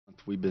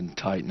We've been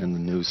tightening the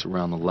noose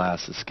around the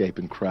last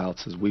escaping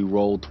Krauts as we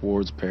roll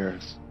towards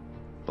Paris.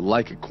 But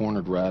like a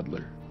cornered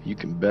rattler, you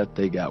can bet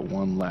they got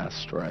one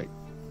last strike.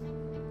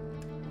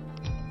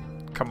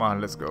 Come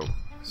on, let's go.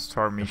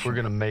 Start mission. If we're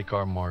gonna make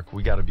our mark,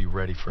 we gotta be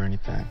ready for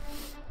anything.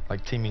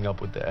 Like teaming up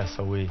with the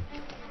SOE,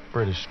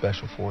 British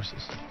Special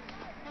Forces.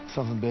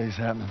 Something big's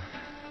happening.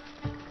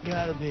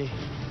 Gotta be.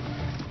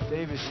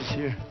 Davis is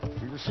here.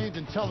 We received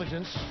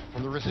intelligence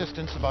from the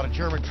resistance about a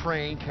German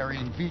train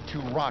carrying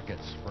V2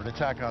 rockets for an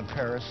attack on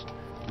Paris,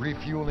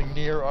 refueling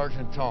near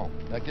Argenton.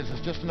 That gives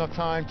us just enough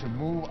time to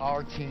move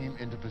our team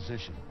into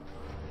position.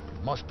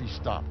 It must be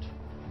stopped.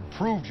 You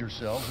proved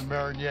yourselves in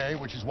Marigny,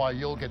 which is why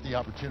you'll get the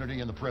opportunity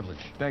and the privilege.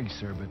 Thank you,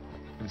 sir, but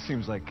it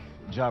seems like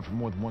a job for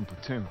more than one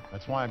platoon.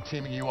 That's why I'm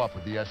teaming you up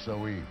with the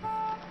SOE.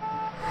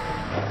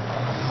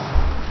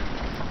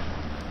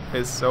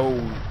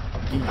 SOE.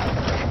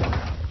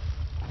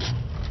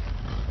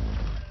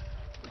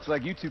 Looks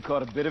like you two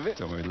caught a bit of it.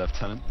 Don't worry,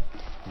 Lieutenant.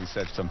 We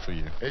saved some for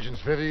you. Agents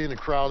Vivian and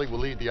Crowley will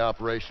lead the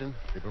operation.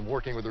 They've been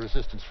working with the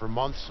resistance for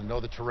months and know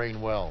the terrain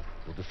well.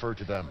 We'll defer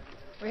to them.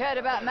 We heard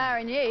about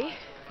Marigny.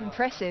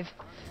 Impressive.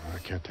 I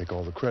can't take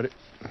all the credit.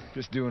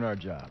 Just doing our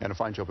job. And a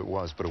fine job it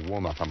was, but a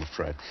warm-up, I'm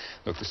afraid.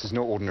 Look, this is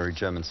no ordinary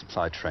German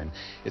supply train.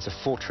 It's a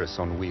fortress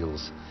on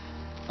wheels.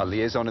 Our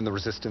liaison in the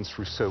resistance,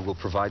 Rousseau, will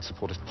provide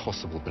support if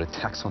possible, but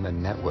attacks on their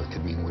network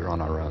could mean we're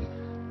on our own.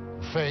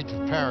 The fate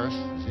of Paris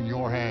is in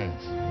your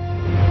hands.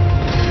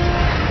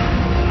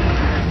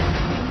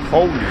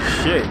 Holy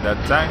shit, that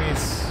tank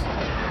is...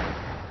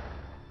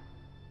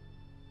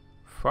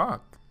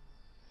 Fuck.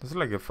 This is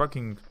like a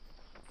fucking...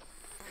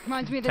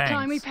 Reminds me of the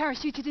time we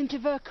parachuted into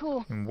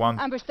Vercourt. In one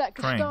ambushed that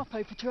train.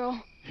 Gestapo patrol.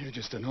 You're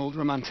just an old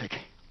romantic.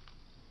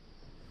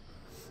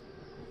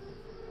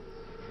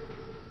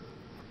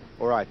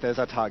 All right, there's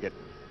our target.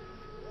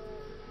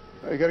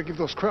 You gotta give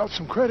those Krauts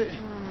some credit.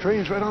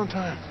 Train's right on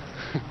time.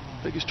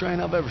 Biggest train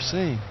I've ever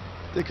seen.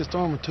 Thickest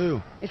armor,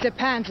 too. It's a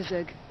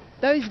Panzerzug.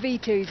 Those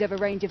V2s have a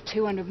range of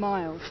 200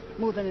 miles.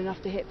 More than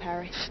enough to hit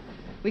Paris.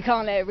 We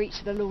can't let it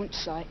reach the launch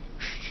site.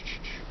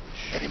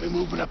 Enemy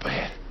movement up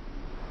ahead.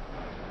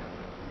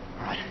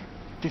 All right,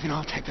 Vivian,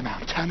 I'll take them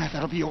out. Turner,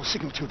 that'll be your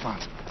signal to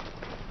advance.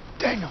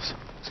 Daniels,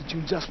 since you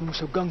and Zussman were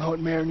so gung-ho at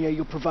Marigny,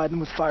 you'll provide them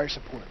with fire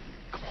support.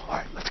 Come on, all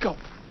right, let's go.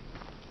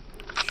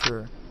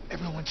 Sure.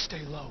 Everyone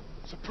stay low.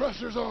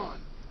 Suppressors on.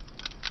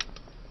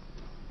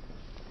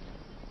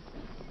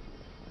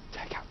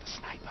 Take out the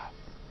sniper.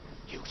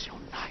 Use your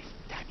knife,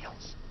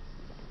 Daniels.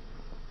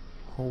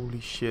 Holy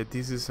shit,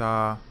 this is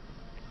that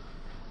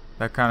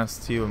kind of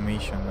steel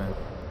mission, man.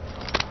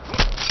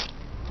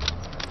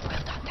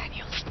 Well done,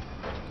 Daniels.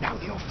 Now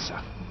the officer.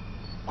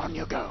 On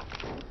you go.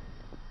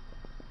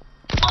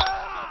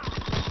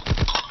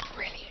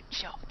 Brilliant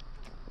shot.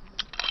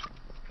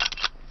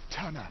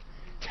 Turner,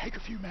 take a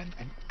few men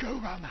and go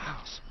around the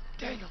house.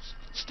 Daniels,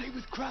 stay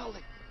with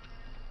Crowley.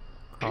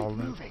 Crowley.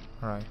 Keep moving.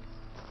 Right.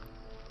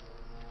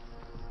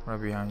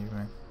 Right behind you,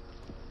 man.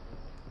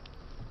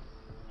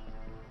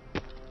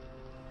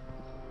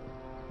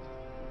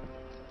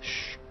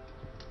 Shh.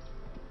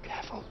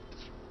 Careful.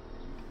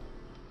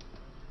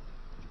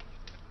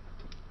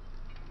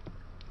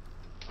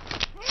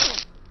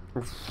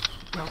 Oof.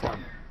 Well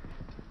done.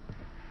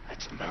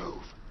 Let's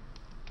move.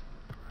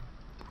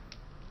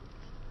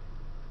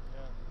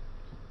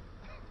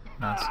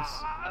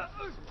 Nazis.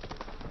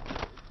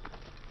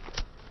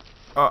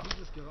 Oh.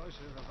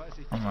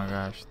 Oh my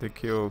gosh, they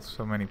killed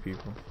so many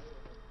people.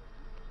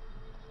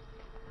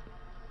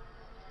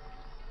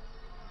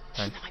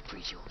 Right. Sniper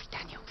is yours,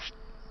 Daniels.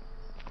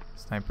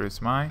 Sniper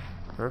is mine.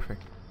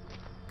 Perfect.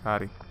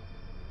 Got it.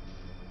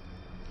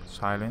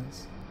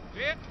 Silence.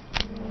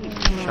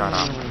 Shut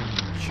up.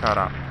 Shut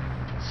up.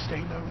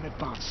 Stay low and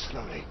advance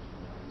slowly.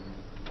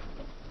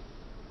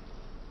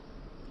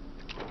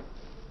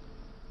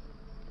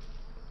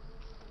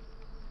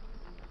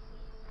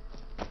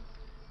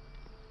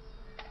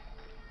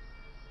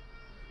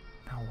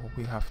 Now what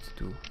we have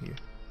to do here?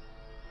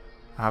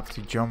 I have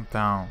to jump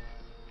down.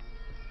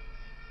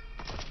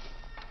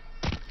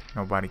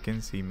 Nobody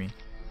can see me.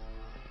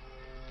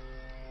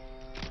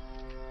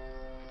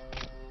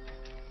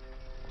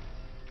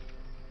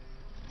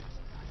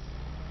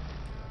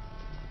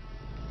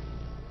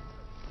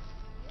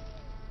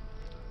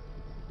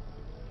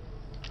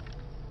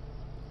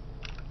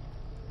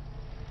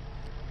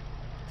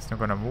 It's not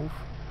gonna move?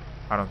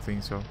 I don't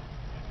think so.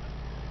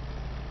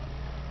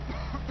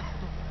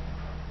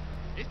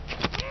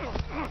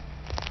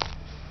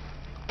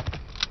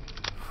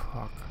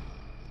 Fuck.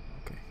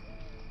 Okay.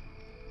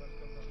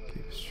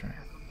 Keep strength.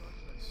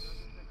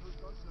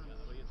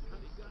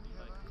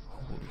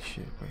 Holy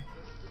shit, wait.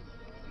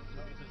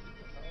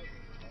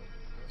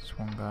 There's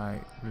one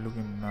guy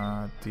looking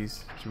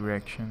this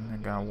direction. I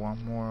got one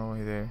more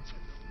over there.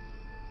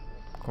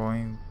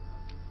 Going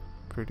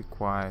pretty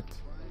quiet.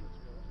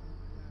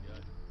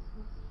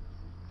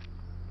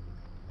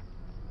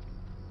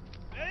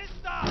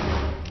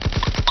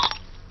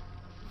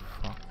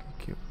 Fuck,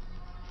 he killed.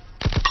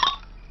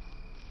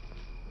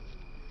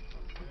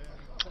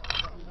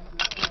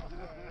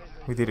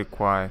 We did it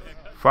quiet.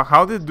 Fuck,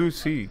 how did dude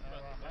see?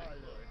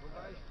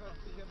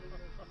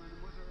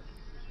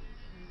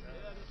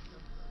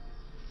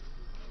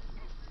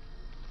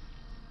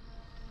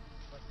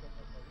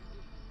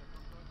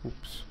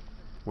 Oops.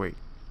 Wait.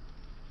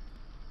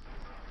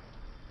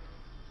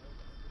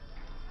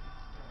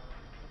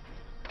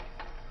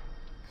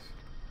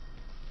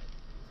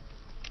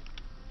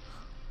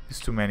 It's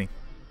too many.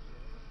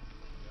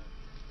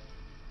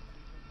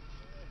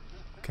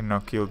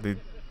 Cannot kill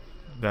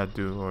that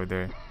dude over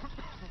there.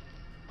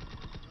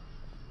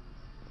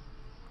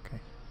 Okay,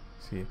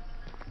 see it.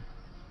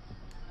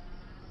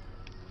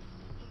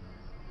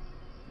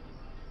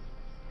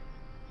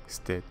 He's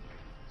dead.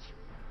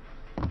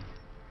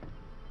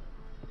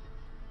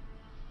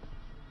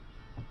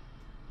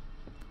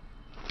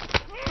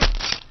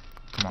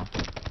 Come on,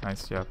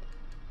 nice job.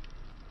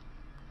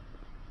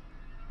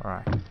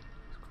 Alright, let's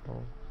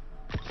go.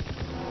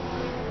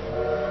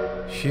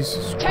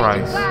 Jesus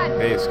Christ,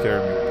 they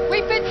scared me.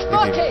 We've been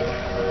spotted!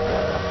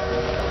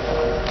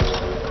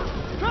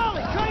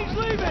 Charlie, train's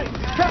leaving!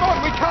 Come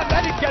on, we can't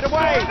let him get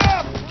away!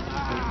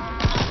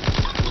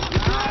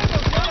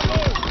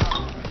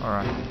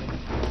 Alright,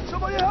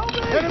 Somebody help me!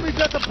 Enemies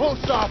at the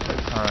post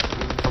office! alright,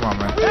 come on,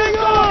 man. Hang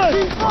on!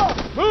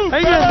 Move!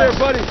 Hang in there,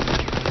 buddy!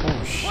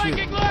 Oh shit,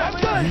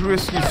 you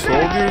rescue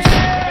soldiers?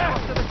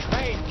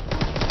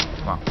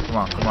 Come on, come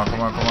on, come on, come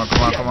on, come on,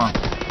 come on, come on.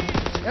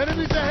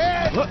 Enemies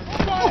ahead!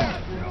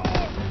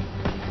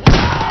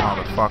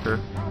 Motherfucker.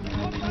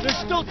 There's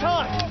still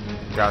time!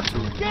 Got to.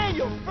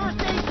 Daniel, first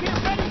aid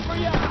kit ready for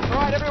you!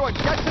 Alright, everyone,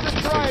 get to the Just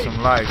take train!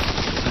 some life.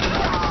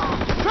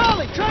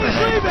 Charlie, train's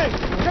leaving!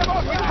 Come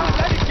on, we can't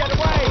let him get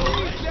away!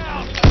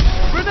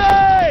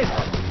 Grenade!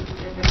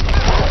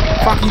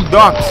 Fucking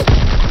ducks!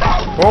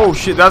 Oh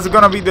shit, that's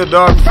gonna be the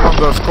dog from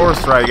the score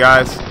strike,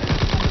 guys.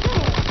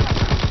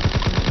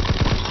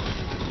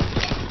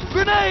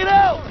 Grenade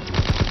out!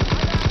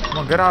 Come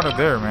on, get out of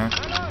there, man.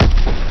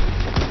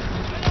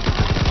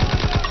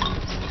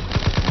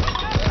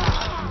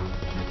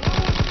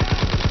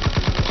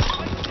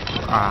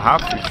 I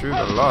have to shoot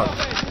a lot.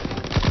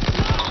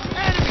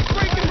 Enemy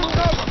breaking through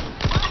cover!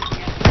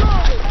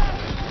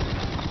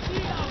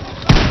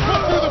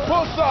 Come through the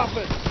post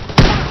office!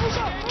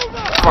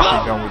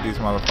 Fucking done with these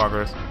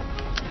motherfuckers.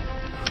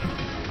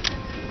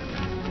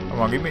 Come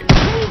on, give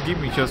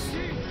me just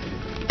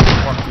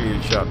one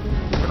clear shot.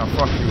 I'm gonna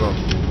fuck you up.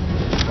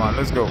 Come on,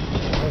 let's go.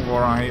 Move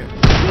around here.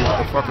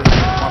 Motherfucker,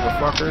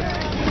 motherfucker.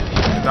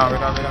 Get down, get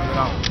down, get down, get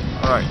down.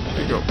 Alright,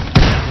 here you go.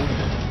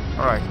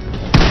 Alright.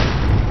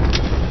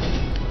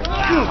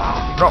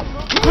 No,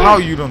 how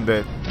you done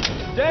that?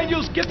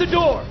 Daniels, get the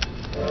door!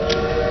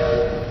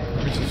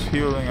 Let me just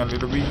healing a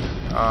little bit.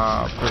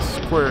 Press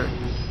square.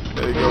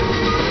 There you go.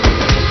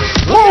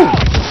 Whoa!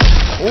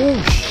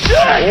 Oh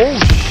shit! Oh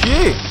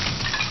shit!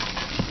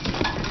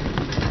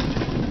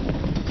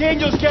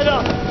 Daniels, get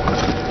up!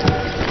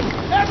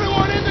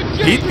 Everyone in the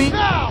jeep Hit me?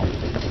 now!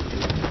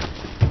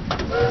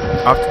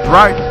 Have to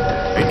drive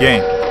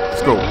again.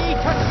 Let's go. We need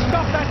to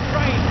stop that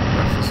train!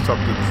 Let's stop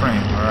the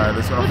train. Alright,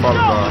 let's gonna Let's follow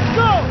go! Let's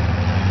go!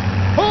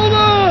 Hold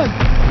on!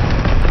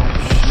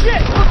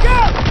 Shit! Look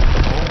out!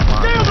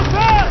 Stay on the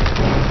path!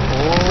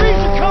 Trees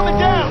are coming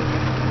down!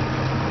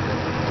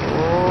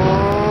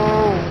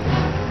 Oh.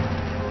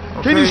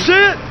 Can you see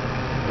it?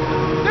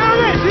 There it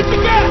is! Hit the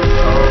gas! Oh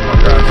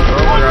my gosh! Oh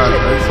my gosh!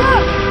 I see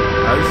it!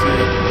 I see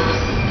it!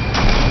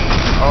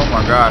 Oh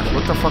my gosh!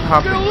 What the fuck You're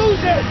happened? gonna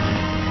lose it!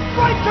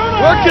 Right turn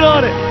ahead! Working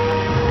on it!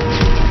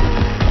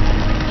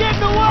 Get in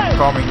the way! I'm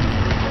coming!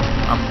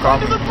 I'm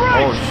coming! the brakes!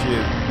 Oh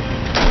shit!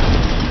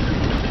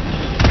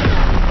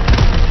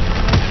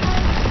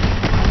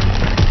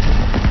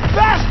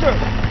 Faster!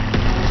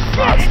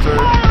 Faster! Shit, it's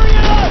firing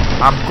at us!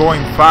 I'm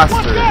going Watch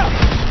faster! out!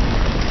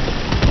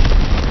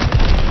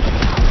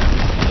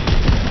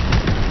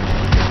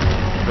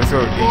 Let's go!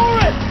 For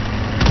it!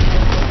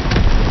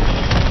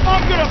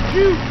 I'm gonna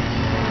puke!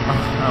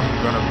 I'm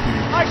gonna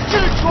puke. I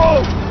should have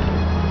drove!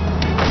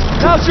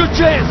 Now's your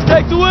chance!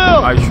 Take the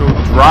wheel! I should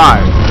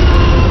drive,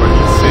 but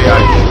you say I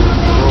should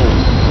roll.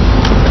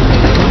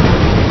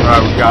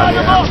 Alright, we got Line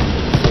 'em up. it.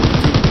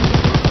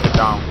 Get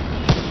down.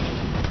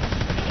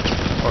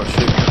 Oh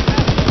shit.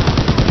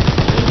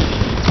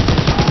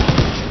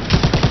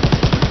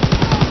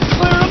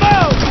 Clear them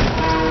out!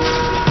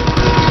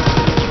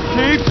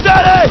 Keep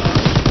steady!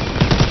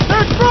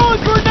 They're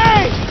throwing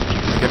grenades!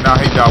 I cannot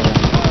hit that one.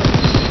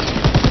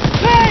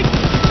 Tank!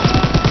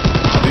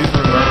 These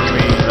remember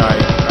me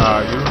like,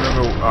 you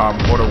remember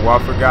Modern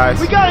WAFFE, guys?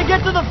 We gotta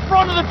get to the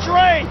front of the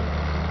train!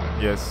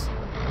 Yes.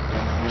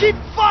 Keep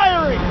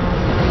firing!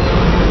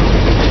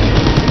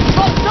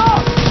 Fucked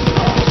up!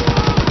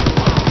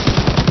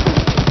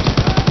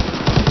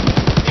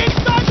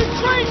 Inside the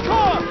train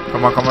car!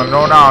 Come on, come on.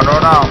 No now, no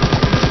now.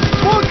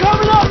 One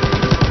coming up!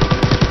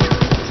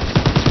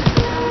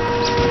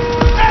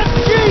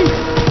 SG!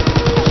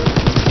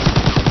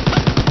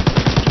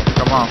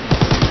 Come on.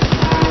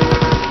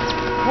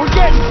 We're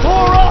getting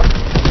tore up!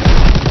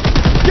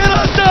 Get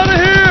us out of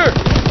here!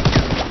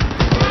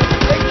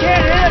 They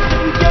can't hit us if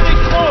we get in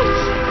close!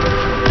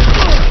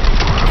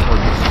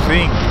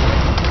 thing.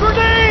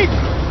 Grenade!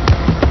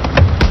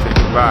 Take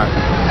it back.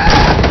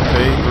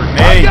 Take I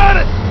grenade. got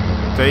it!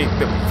 Take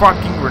the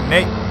fucking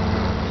grenade.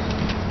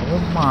 Oh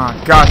my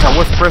gosh, I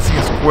was pressing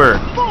square.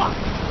 Fuck!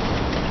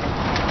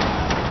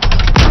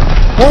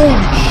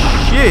 Holy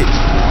shit.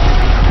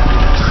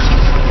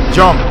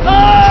 Jump.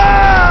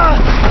 Ah!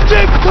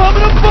 They're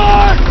coming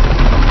apart!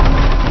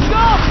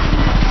 Jump!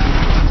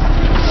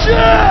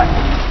 Shit!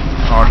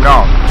 Oh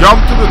no. Jump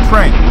to the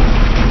train.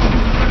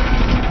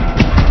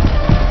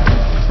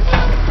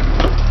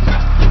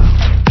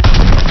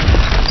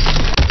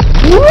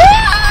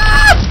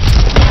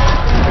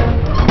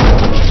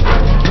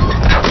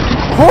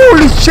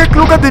 Holy shit,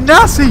 look at the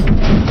Nazi!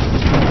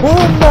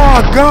 Oh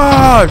my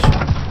gosh!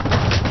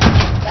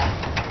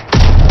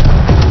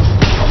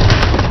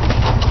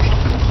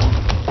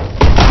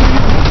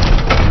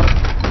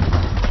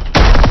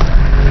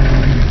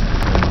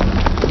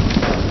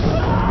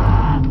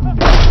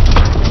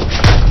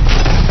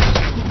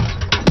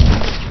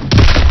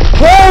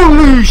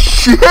 Holy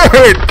shit!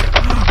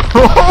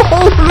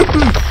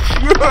 Holy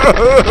shit!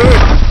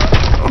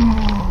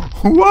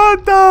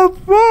 What the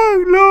fuck,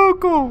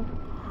 loco?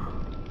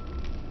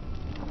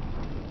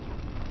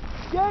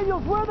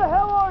 Daniels, where the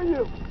hell are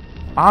you?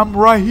 I'm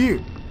right here.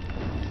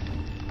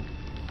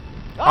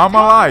 I'm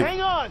alive.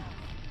 Hang on.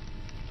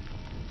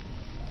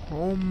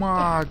 Oh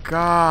my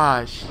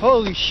gosh.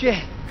 Holy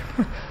shit.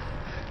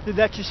 Did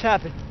that just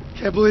happen?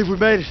 Can't believe we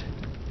made it.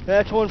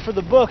 That's one for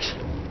the books.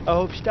 I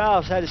hope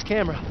Styles had his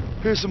camera.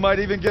 Pearson might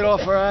even get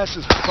off our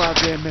asses for 5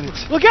 damn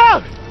minutes. Look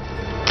out!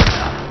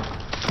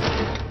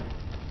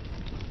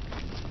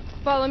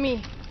 Follow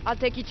me. I'll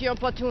take you to your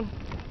platoon.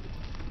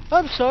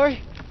 I'm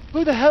sorry.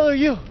 Who the hell are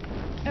you?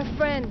 A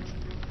friend.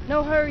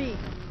 No hurry.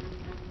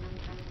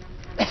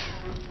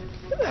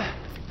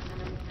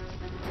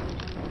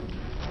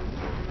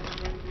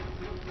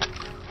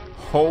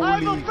 Holy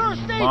I'm a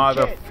first aid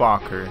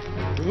motherfucker.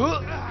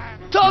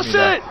 Toss Give me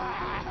it!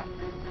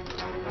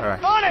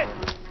 Alright, On it!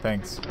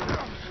 thanks.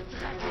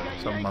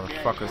 Some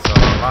motherfuckers are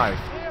alive.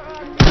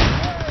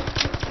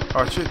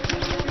 Oh shit.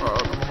 Oh,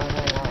 come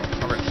on.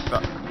 Okay,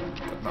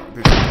 no,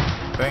 this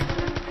thing.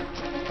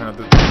 Gonna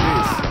do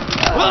this.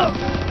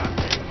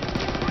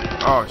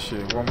 Oh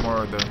shit, one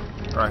more there.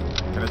 Right,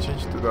 can I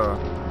change to the...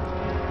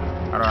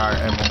 I don't have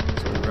ammo,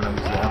 so we're gonna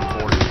use the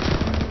M40.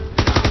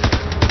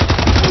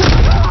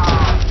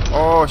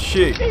 Oh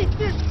shit! Eat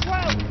this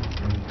trout!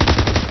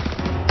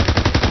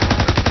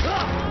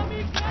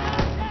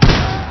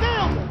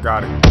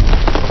 Got it.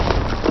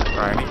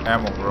 Alright, I need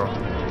ammo, bro.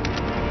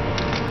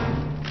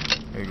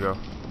 Here you go.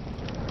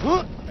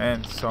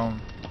 And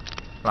some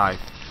life.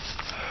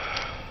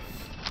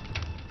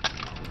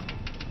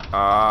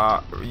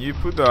 You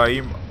put the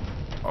aim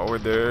over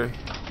there.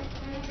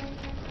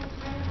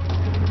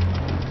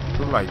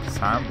 Put like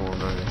sample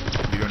there.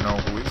 You don't know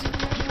who is it.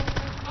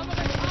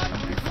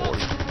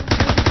 MP40.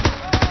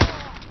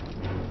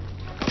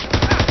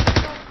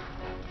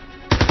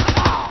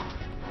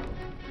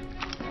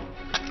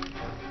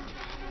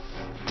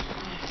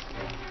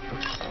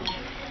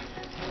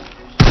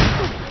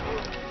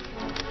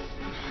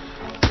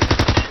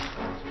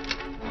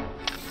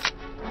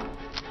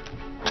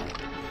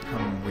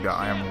 We got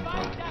ammo,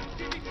 bro.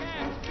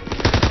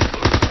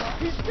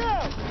 He's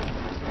down!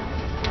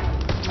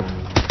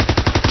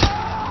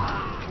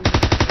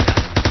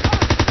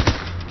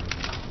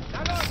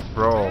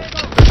 Bro,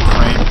 the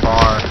train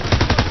car.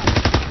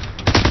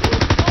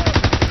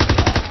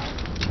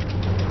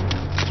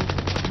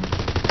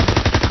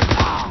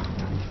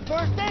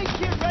 First aid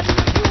kit ready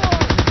when you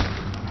are!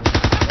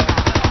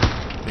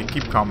 They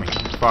keep coming.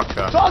 Fuck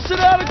that. Toss it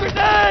out, a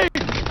grenade!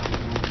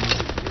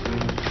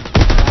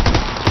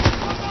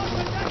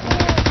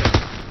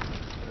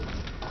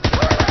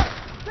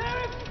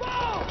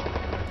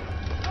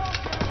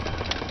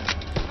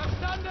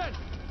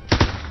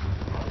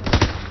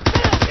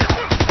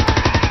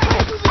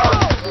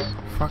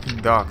 Fucking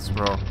docks,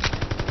 bro.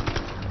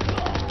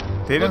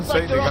 They didn't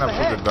say they're gonna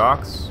put the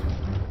docks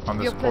on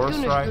this course,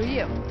 right?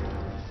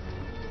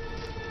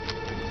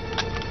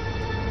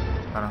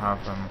 I don't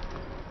have them.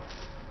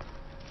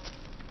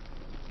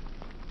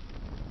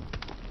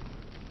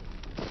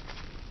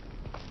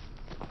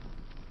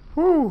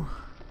 Whew.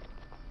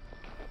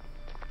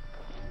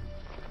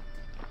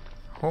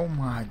 Oh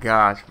my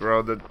gosh,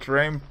 bro, the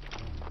train.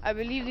 I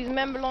believe these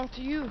men belong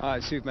to you. I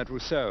assume you've met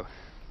Rousseau.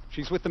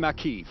 She's with the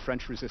Marquis,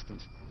 French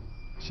resistance.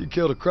 She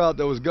killed a crowd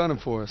that was gunning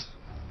for us.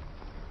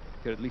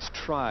 Could at least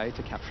try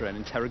to capture and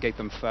interrogate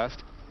them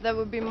first. There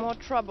would be more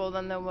trouble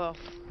than there was.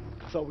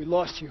 Thought we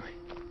lost you.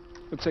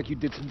 Looks like you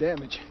did some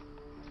damage.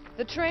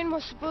 The train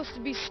was supposed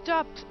to be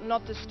stopped,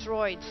 not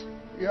destroyed.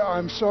 Yeah,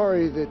 I'm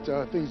sorry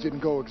that things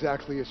didn't go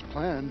exactly as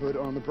planned, but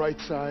on the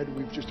bright side,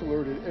 we've just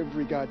alerted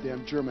every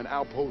goddamn German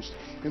outpost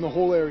in the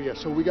whole area,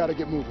 so we gotta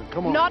get moving.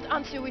 Come on. Not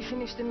until we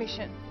finish the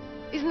mission.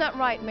 Isn't that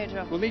right,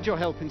 Major? We'll need your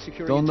help in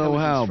securing Don't know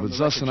how, intelligence but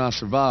from the Zus and I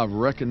survived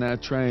wrecking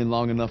that train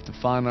long enough to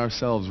find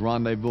ourselves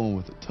rendezvousing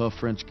with a tough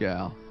French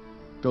gal.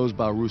 Goes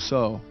by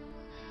Rousseau.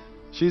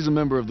 She's a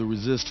member of the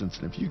Resistance,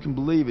 and if you can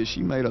believe it,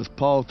 she made us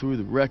paw through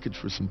the wreckage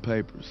for some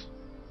papers.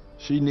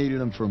 She needed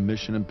them for a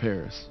mission in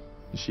Paris,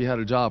 and she had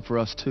a job for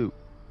us too.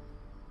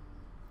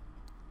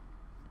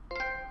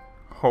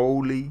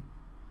 Holy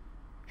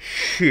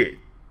shit.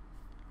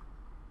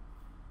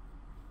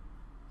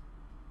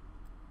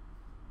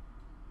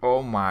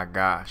 Oh my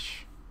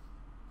gosh.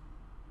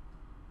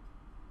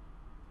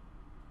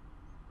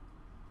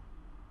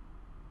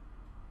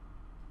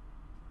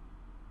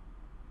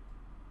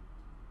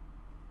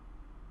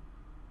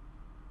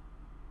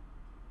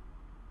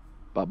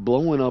 By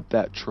blowing up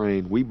that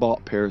train, we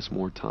bought Paris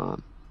more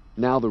time.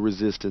 Now the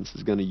Resistance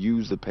is going to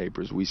use the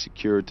papers we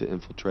secured to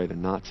infiltrate a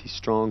Nazi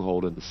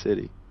stronghold in the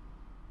city.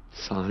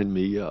 Sign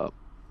me up.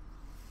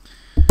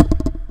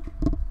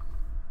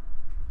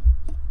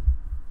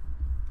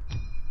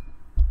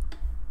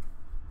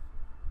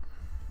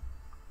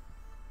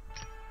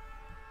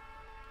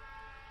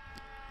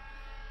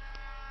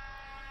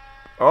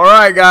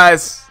 Alright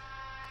guys,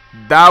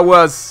 that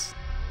was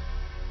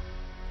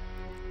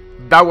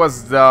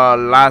the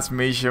last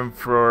mission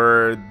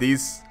for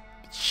this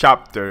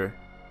chapter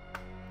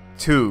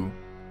 2,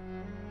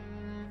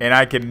 and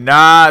I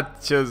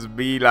cannot just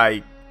be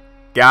like,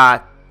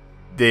 god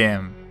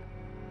damn,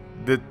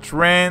 the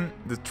train,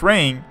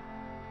 the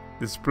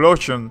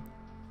explosion,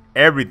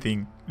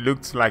 everything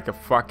looks like a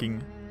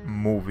fucking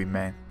movie,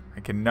 man. I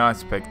cannot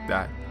expect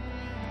that.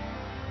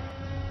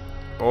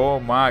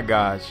 Oh my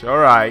gosh.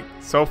 Alright,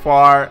 so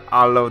far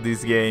I love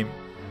this game.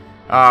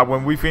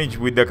 When we finish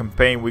with the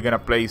campaign, we're gonna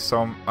play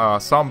some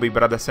zombie,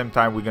 but at the same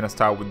time we're gonna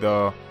start with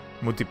the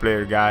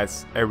multiplayer,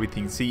 guys.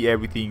 Everything, see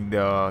everything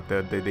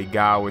they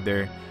got over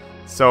there.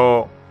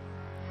 So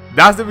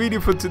that's the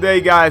video for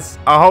today, guys.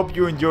 I hope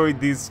you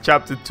enjoyed this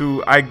chapter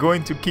 2. I'm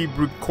going to keep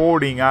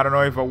recording. I don't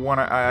know if I'm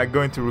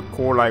going to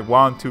record like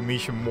 1-2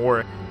 mission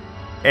more,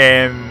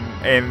 and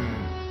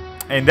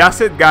that's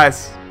it,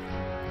 guys.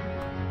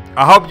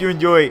 I hope you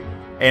enjoy,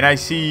 and I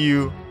see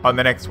you on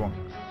the next one.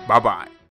 Bye bye.